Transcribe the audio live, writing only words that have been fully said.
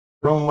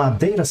from a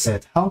data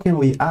set, how can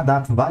we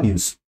adapt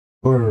values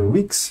per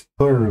weeks,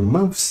 per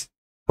months,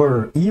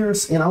 per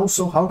years, and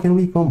also how can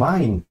we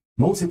combine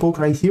multiple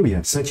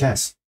criteria such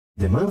as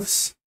the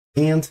months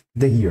and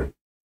the year?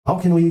 How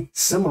can we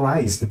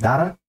summarize the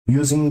data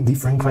using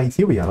different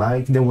criteria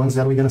like the ones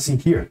that we're going to see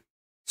here?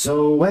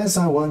 So as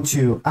I want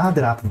to add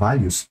up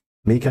values,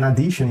 make an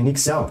addition in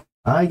Excel,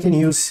 I can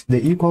use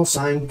the equal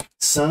sign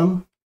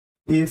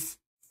SUMIF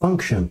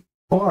function.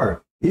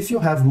 Or if you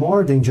have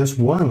more than just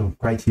one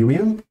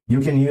criterion, you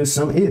can use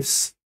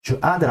sumifs to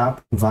add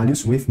up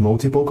values with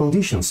multiple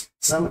conditions.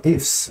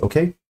 Sumifs,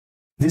 okay?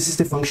 This is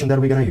the function that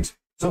we're going to use.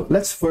 So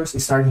let's first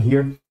start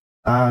here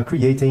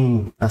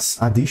creating an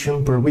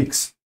addition per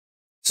weeks.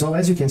 So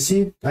as you can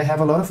see, I have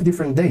a lot of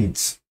different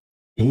dates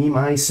in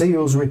my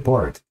sales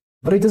report.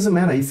 But it doesn't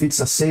matter if it's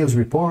a sales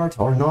report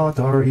or not,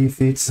 or if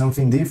it's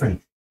something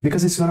different,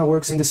 because it's going to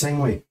work in the same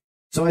way.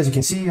 So as you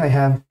can see, I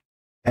have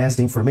as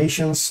the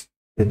informations,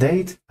 the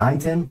date,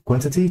 item,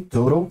 quantity,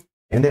 total,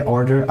 and the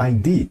order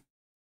ID.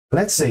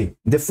 Let's say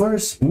the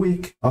first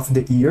week of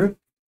the year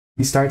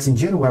starts in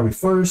January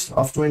 1st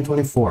of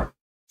 2024.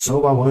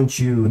 So I want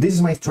to, this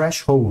is my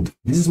threshold,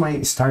 this is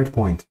my start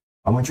point.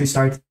 I want to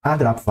start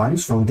add up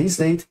values from this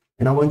date,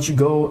 and I want to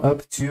go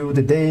up to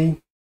the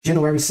day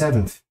January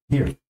 7th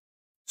here.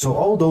 So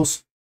all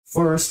those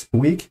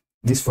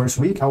this first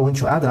week, I want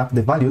to add up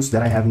the values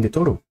that I have in the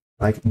total,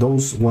 like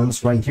those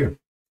ones right here.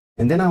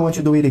 And then I want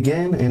to do it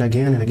again and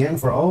again and again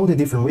for all the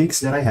different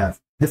weeks that I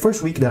have. The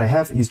first week that I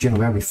have is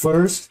January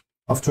 1st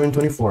of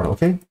 2024,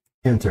 okay?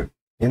 Enter.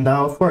 And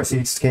now, of course,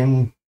 it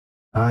can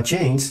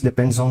change,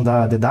 depends on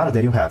the data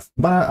that you have.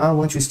 But I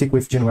want to stick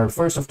with January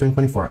 1st of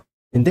 2024.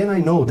 And then I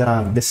know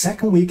that the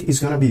second week is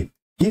going to be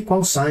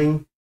equal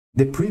sign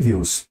the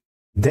previous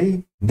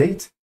day,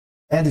 date,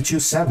 add to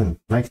 7,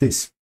 like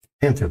this.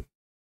 Enter.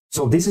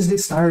 So this is the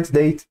start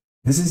date.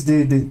 This is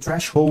the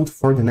threshold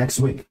for the next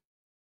week.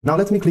 Now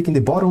let me click in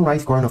the bottom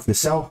right corner of the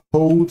cell,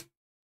 hold,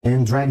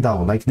 and drag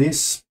down like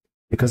this,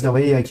 because that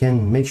way I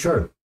can make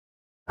sure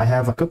I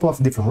have a couple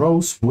of different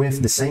rows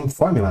with the same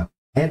formula,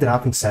 ended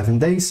up in 7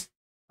 days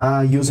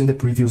using the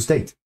previous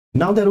date.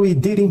 Now that we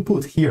did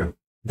input here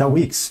the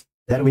weeks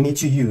that we need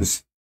to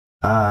use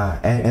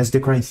as the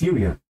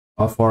criteria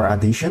of our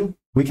addition,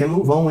 we can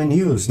move on and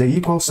use the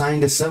equal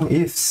sign, the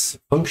sumifs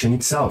function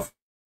itself.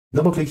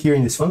 Double click here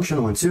in this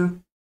function, 1, 2,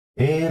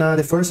 and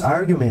the first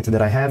argument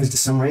that I have is the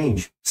sum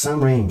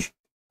range.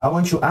 I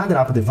want to add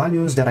up the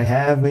values that I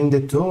have in the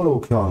total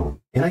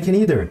column, and I can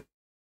either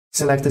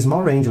select a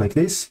small range like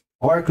this,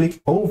 or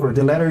click over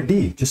the letter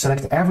D to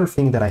select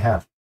everything that I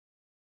have.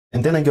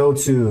 And then I go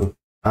to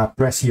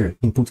press here,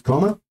 input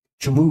comma,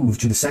 to move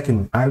to the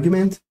second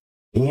argument,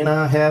 and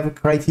I have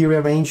criteria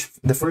range,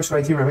 the first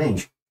criteria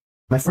range.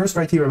 My first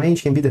criteria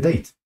range can be the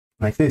date,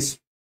 like this.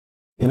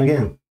 And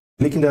again,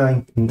 click in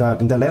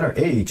the letter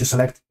A to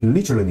select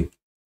literally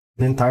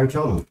the entire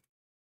column,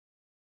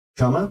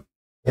 comma.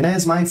 And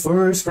as my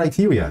first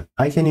criteria,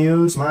 I can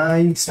use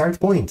my start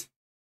point.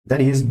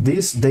 That is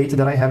this date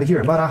that I have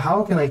here. But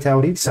how can I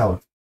tell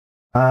Excel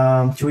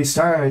to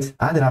start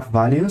adding up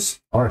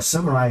values or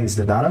summarize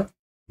the data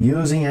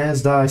using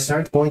as the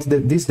start point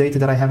this date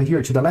that I have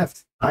here to the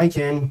left? I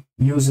can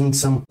using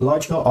some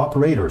logical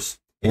operators.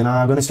 And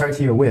I'm going to start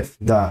here with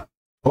the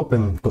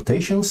open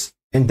quotations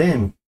and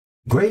then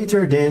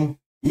greater than,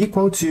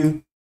 equal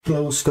to,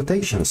 close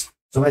quotations.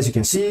 So as you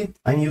can see,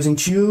 I'm using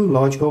 2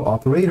 logical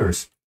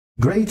operators,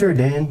 greater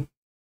than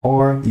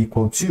or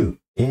equal to,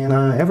 and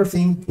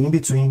everything in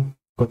between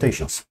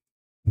quotations.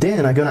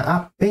 Then I'm going to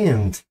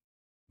append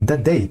the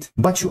date.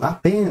 But to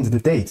append the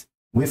date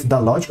with the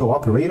logical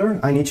operator,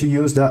 I need to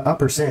use the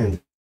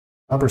ampersand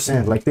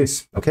like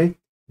this, okay?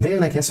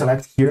 Then I can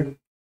select here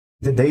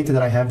the date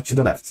that I have to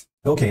the left.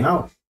 Okay,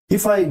 now,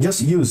 if I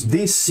just use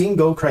this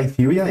single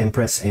criteria and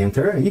press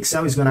enter,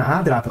 Excel is going to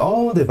add up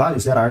all the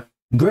values that are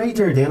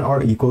greater than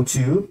or equal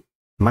to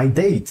my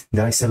date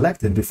that I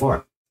selected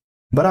before.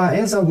 But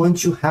as I want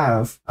to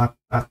have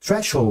a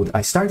threshold,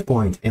 a start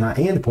point, and an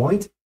end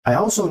point, I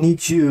also need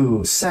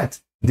to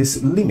set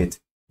this limit,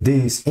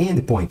 this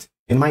end point.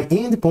 And my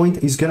end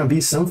point is going to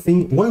be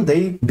something 1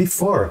 day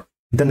before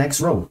the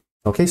next row.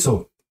 Okay,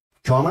 so,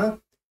 comma.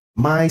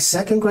 My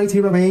second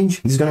criteria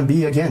range is going to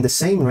be, again, the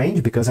same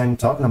range because I'm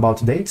talking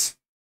about dates.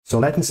 So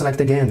let me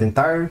select again the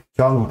entire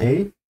column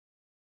A,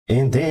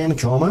 and then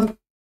comma.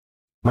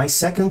 My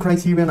second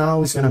criteria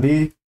now is going to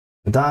be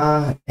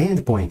the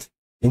endpoint.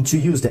 And to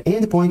use the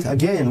endpoint,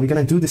 again, we're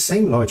going to do the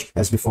same logic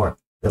as before.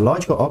 The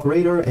logical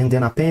operator and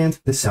then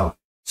append the cell.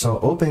 So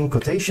open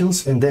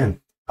quotations, and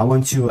then I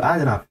want to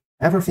add up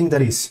everything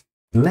that is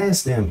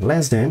less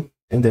than,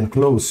 and then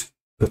close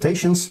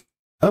quotations,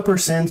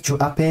 ampersand to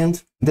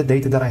append the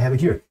data that I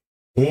have here.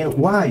 And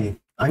why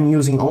I'm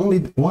using only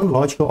one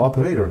logical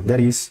operator,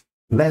 that is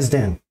less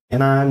than,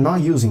 and I'm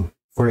not using,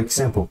 for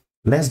example,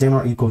 less than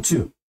or equal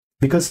to.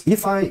 Because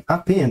if I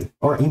append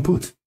or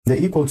input the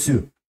equal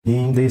to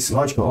in this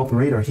logical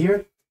operator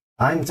here,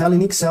 I'm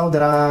telling Excel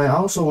that I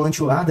also want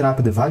to add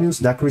up the values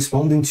that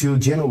corresponding to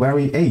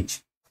January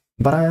 8.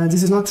 But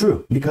this is not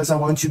true, because I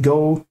want to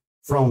go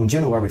from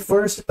January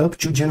 1st up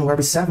to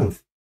January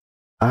 7th.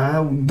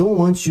 I don't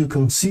want to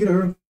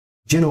consider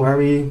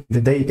January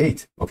the day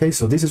 8. Okay,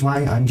 so this is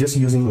why I'm just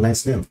using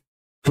less than.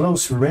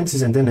 Close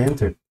parentheses and then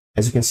enter.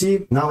 As you can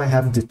see, now I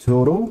have the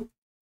total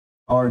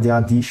or the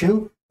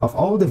addition of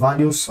all the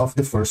values of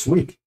the first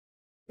week.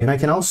 And I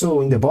can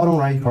also, in the bottom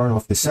right corner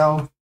of the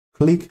cell,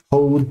 click,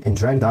 hold, and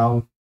drag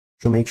down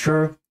to make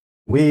sure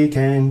we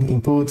can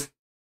input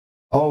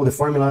all the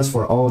formulas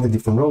for all the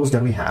different rows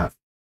that we have.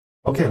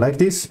 Okay, like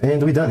this,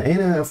 and we're done.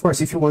 And of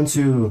course, if you want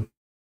to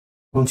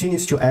continue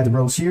to add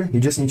rows here, you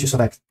just need to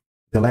select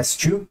the last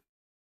two.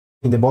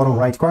 In the bottom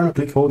right corner,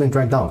 click, hold, and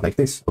drag down, like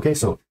this. Okay,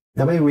 so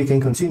that way we can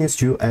continue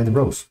to add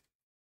rows.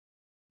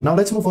 Now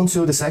let's move on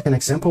to the second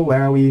example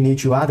where we need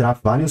to add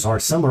up values or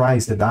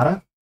summarize the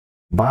data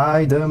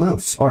by the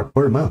months or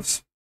per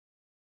months.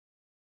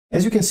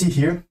 As you can see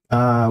here,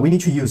 we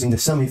need to use in the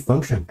SUMIF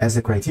function as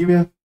the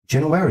criteria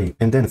January,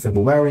 and then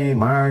February,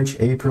 March,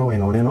 April,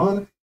 and on and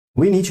on.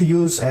 We need to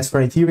use as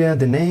criteria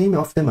the name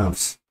of the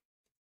months.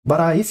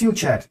 But if you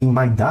check in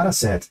my data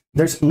set,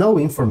 there's no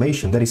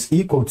information that is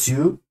equal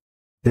to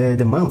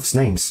the months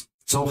names.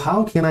 So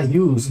how can I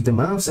use the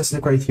months as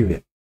the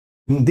criteria?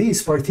 In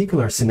this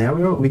particular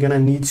scenario, we're gonna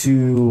need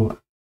to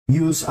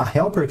use a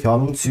helper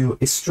column to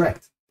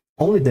extract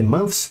only the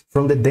months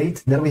from the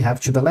date that we have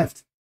to the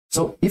left.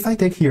 So if I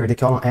take here the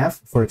column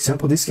F, for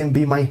example, this can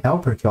be my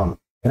helper column.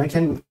 And I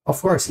can,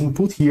 of course,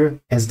 input here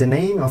as the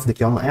name of the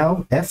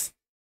column F,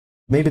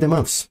 maybe the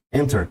months,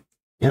 enter.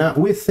 And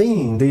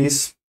within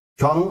this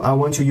column, I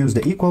want to use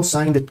the equal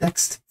sign, the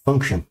text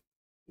function.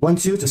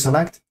 Want you to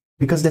select,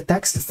 because the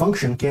text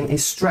function can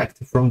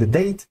extract from the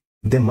date,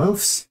 the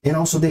months, and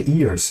also the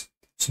years.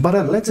 But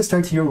let's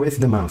start here with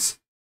the months.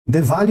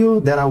 The value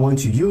that I want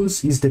to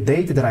use is the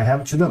date that I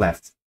have to the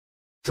left,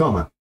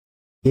 comma.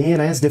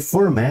 And as the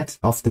format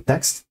of the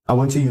text, I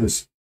want to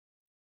use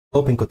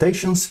open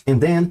quotations and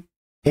then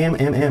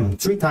MMM,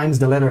 3 times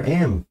the letter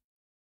M,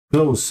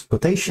 close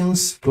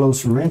quotations,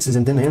 close parentheses,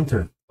 and then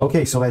enter.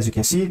 Okay, so as you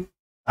can see,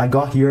 I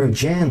got here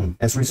Jan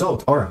as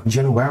result, or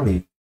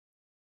January,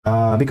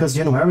 because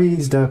January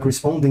is the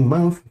corresponding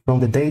month from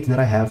the date that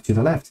I have to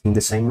the left in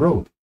the same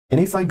row. And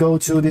if I go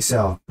to the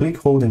cell, click,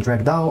 hold, and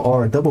drag down,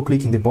 or double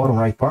click in the bottom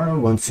right corner,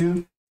 1,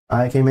 2,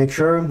 I can make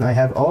sure I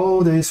have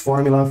all this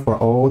formula for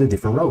all the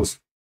different rows.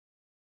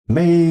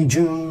 May,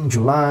 June,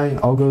 July,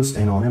 August,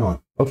 and on and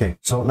on. Okay,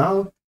 so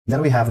now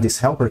that we have this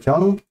helper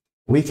column,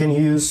 we can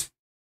use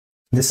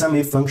the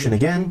SUMIF function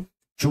again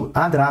to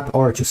add up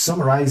or to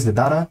summarize the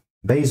data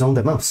based on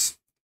the months.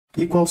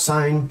 Equal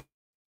sign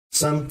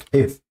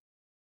SUMIF.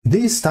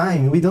 This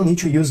time we don't need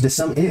to use the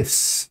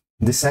SUMIFs,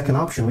 the second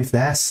option with the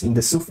S in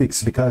the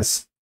suffix,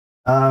 because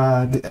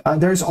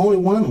there's only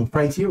one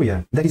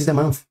criteria, that is the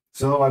month.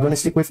 So I'm going to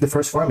stick with the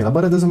first formula,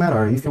 but it doesn't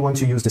matter. If you want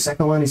to use the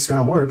second one, it's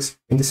going to work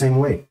in the same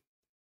way.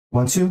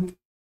 1, 2.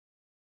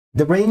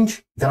 The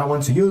range that I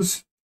want to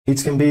use,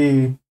 it can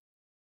be,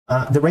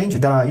 the range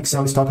that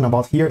Excel is talking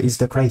about here is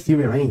the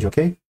criteria range,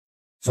 okay?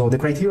 So the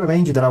criteria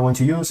range that I want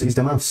to use is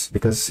the months,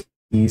 because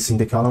it's in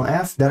the column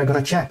F that I'm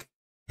going to check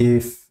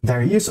if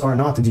there is or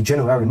not the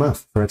January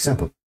month, for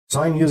example.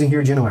 So I'm using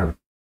here January,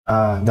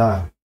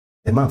 the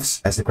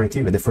months as the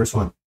criteria, the first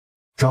one,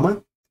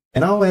 comma.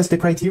 And now as the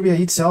criteria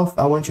itself,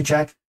 I want to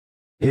check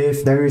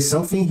if there is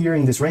something here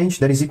in this range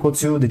that is equal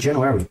to the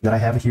January that I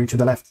have here to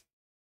the left,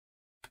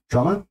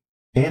 comma.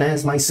 And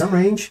as my sum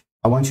range,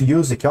 I want to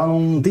use the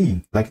column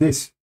D, like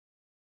this.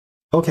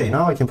 Okay,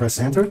 now I can press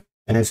enter,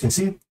 and as you can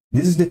see,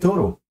 this is the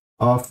total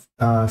of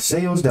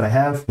sales that I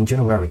have in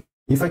January.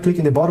 If I click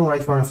in the bottom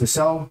right corner of the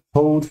cell,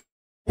 hold,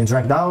 and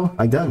drag down,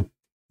 I'm done.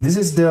 This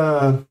is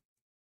the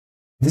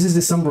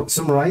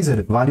summarized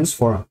values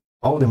for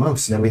all the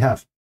months that we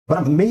have.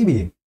 But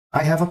maybe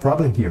I have a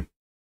problem here,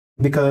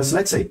 because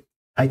let's say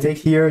I take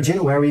here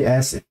January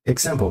as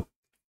example.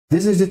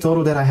 This is the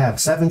total that I have,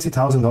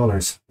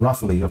 $70,000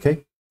 roughly,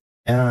 okay?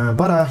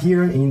 But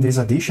here in this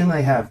addition,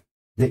 I have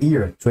the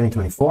year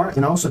 2024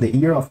 and also the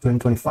year of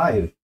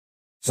 2025.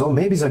 So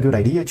maybe it's a good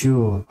idea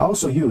to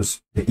also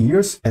use the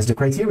years as the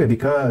criteria,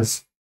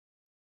 because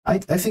I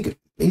think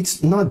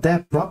it's not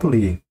that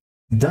properly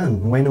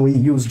done when we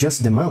use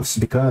just the months,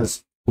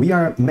 because we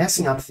are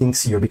messing up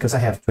things here, because I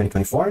have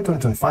 2024 and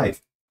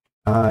 2025.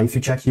 If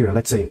you check here,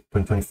 let's say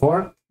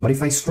 2024, but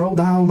if I scroll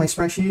down my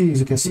spreadsheet, as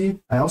you can see,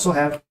 I also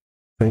have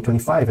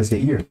 2025 as the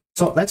year.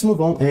 So let's move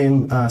on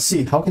and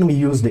see how can we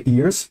use the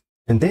years,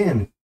 and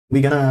then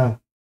we're gonna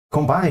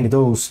combine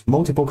those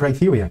multiple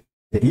criteria,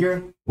 the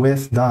year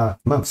with the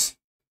months.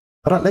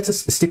 But let's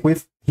just stick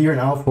with here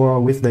now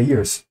with the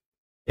years.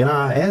 And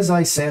as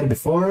I said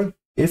before,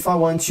 if I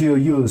want to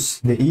use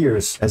the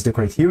years as the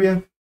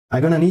criteria,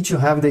 I'm gonna need to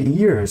have the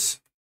years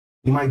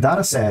in my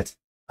data set.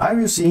 Are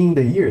you seeing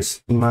the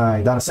years in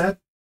my data set?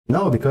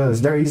 No,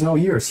 because there is no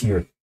years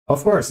here.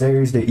 Of course,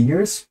 there is the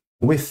years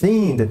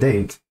within the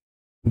date,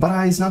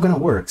 but it's not gonna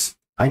work.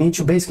 I need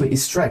to basically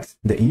extract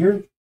the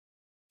year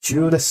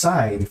to the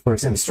side, for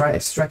example,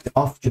 extract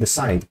off to the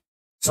side.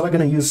 So I'm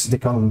gonna use the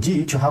column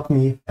G to help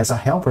me as a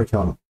helper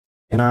column.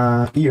 And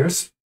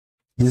years,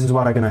 this is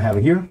what I'm gonna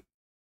have here.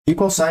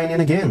 equal sign,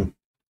 and again,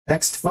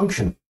 text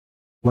function.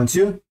 1,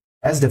 2,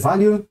 as the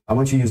value, I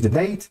want to use the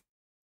date,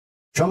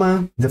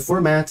 comma, the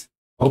format,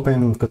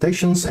 open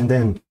quotations, and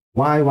then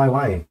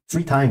y,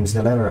 3 times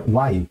the letter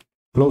y,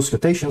 close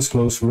quotations,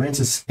 close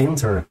parentheses,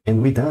 enter,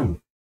 and we're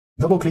done.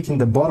 Double click in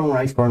the bottom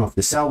right corner of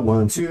the cell,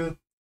 1, 2,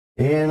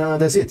 and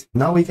that's it.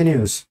 Now we can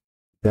use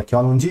the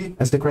column D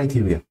as the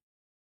criteria.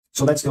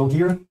 So let's go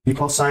here,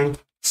 equal sign,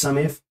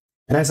 SUMIF,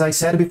 and as I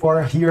said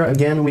before, here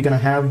again we're gonna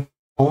have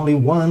only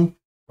one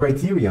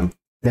criterion,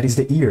 that is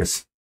the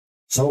years.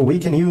 So we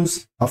can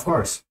use, of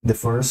course, the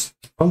first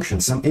function,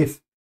 SUMIF.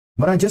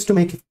 But just to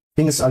make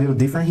things a little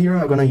different here,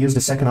 I'm gonna use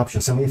the second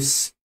option,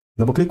 SUMIFs.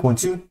 Double click, 1,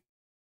 2.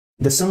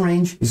 The sum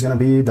range is gonna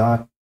be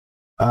the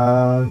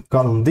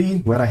column D,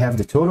 where I have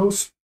the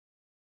totals,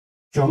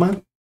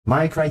 comma.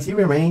 My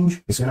criteria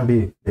range is gonna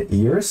be the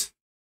years,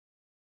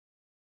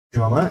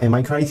 comma, and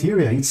my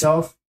criteria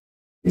itself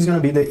is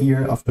gonna be the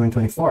year of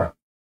 2024.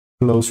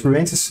 Close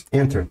parentheses,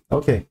 enter.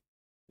 Okay,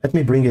 let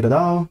me bring it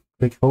down.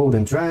 Click, hold,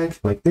 and drag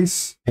like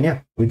this, and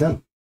yeah, we're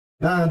done.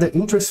 The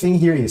interesting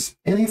here is,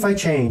 and if I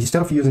change,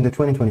 instead of using the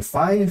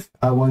 2025,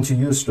 I want to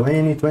use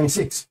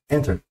 2026,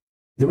 enter.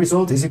 The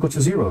result is equal to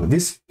 0.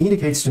 This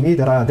indicates to me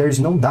that there is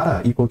no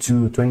data equal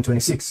to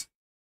 2026.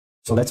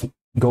 So let's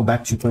go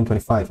back to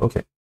 2025,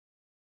 okay.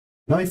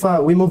 Now if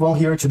we move on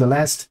here to the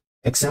last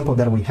example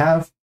that we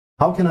have,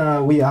 how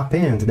can we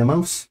append the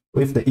months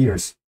with the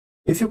years?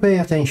 If you pay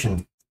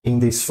attention in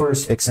this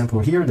first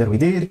example here that we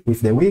did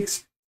with the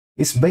weeks,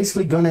 it's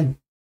basically gonna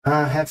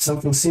have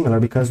something similar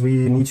because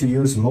we need to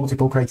use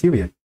multiple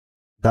criteria.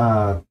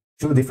 The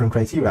 2 different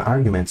criteria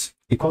arguments,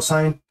 equal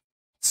sign,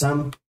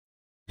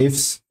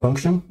 SUMIFs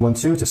function, 1,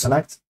 2 to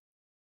select.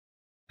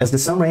 As the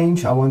sum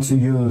range, I want to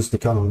use the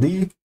column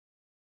D,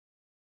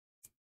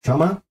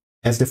 comma.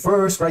 As the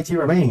first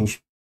criteria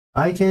range,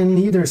 I can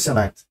either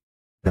select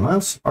the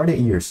months or the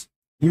years.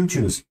 You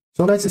choose.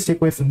 So let's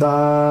stick with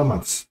the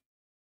months.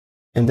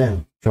 And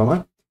then,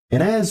 comma.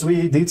 And as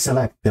we did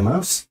select the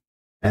months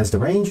as the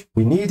range,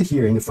 we need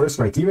here in the first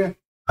criteria,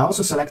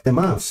 also select the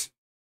months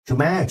to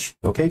match,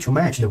 okay, to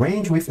match the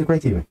range with the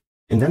criteria.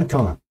 And then,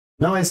 comma.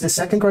 Now as the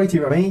second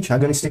criteria range, I'm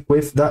going to stick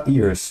with the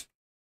years,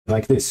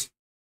 like this,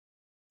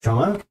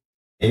 comma.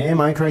 And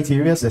my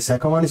criteria, the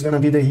second one is going to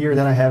be the year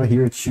that I have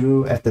here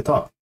too at the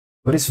top.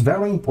 But it's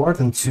very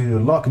important to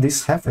lock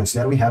this reference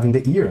that we have in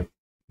the year,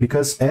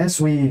 because as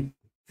we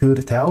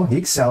could tell,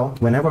 Excel,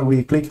 whenever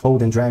we click,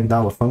 hold, and drag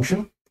down a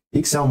function,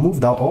 Excel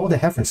moved out all the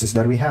references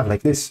that we have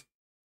like this.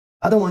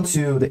 I don't want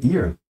to the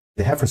year,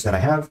 the reference that I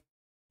have,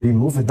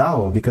 remove it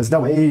down, because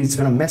that way it's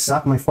going to mess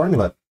up my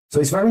formula. So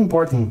it's very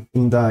important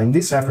in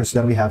this reference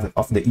that we have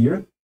of the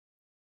year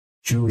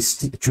to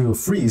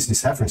freeze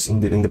this reference in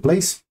the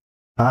place.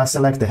 I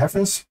select the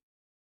reference,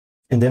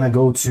 and then I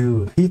go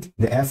to hit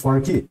the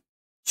F4 key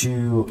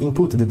to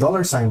input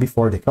the $sign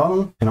before the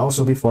column and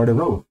also before the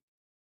row.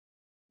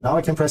 Now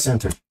I can press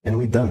enter, and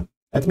we're done.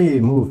 Let me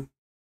move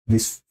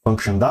this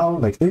function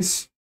down like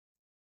this.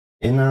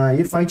 And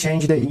if I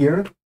change the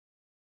year,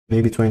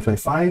 maybe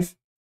 2025,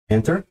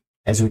 enter,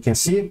 as we can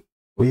see,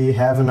 we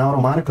have an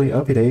automatically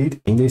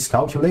update in this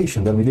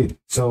calculation that we did.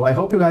 So I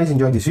hope you guys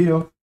enjoyed this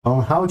video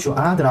on how to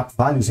add up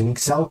values in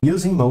Excel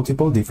using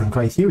multiple different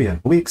criteria,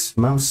 weeks,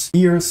 months,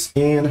 years,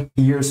 and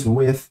years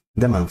with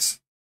the months.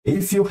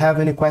 If you have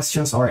any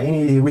questions or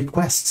any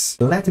requests,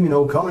 let me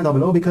know, comment down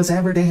below, because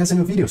every day has a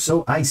new video,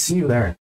 so I see you there.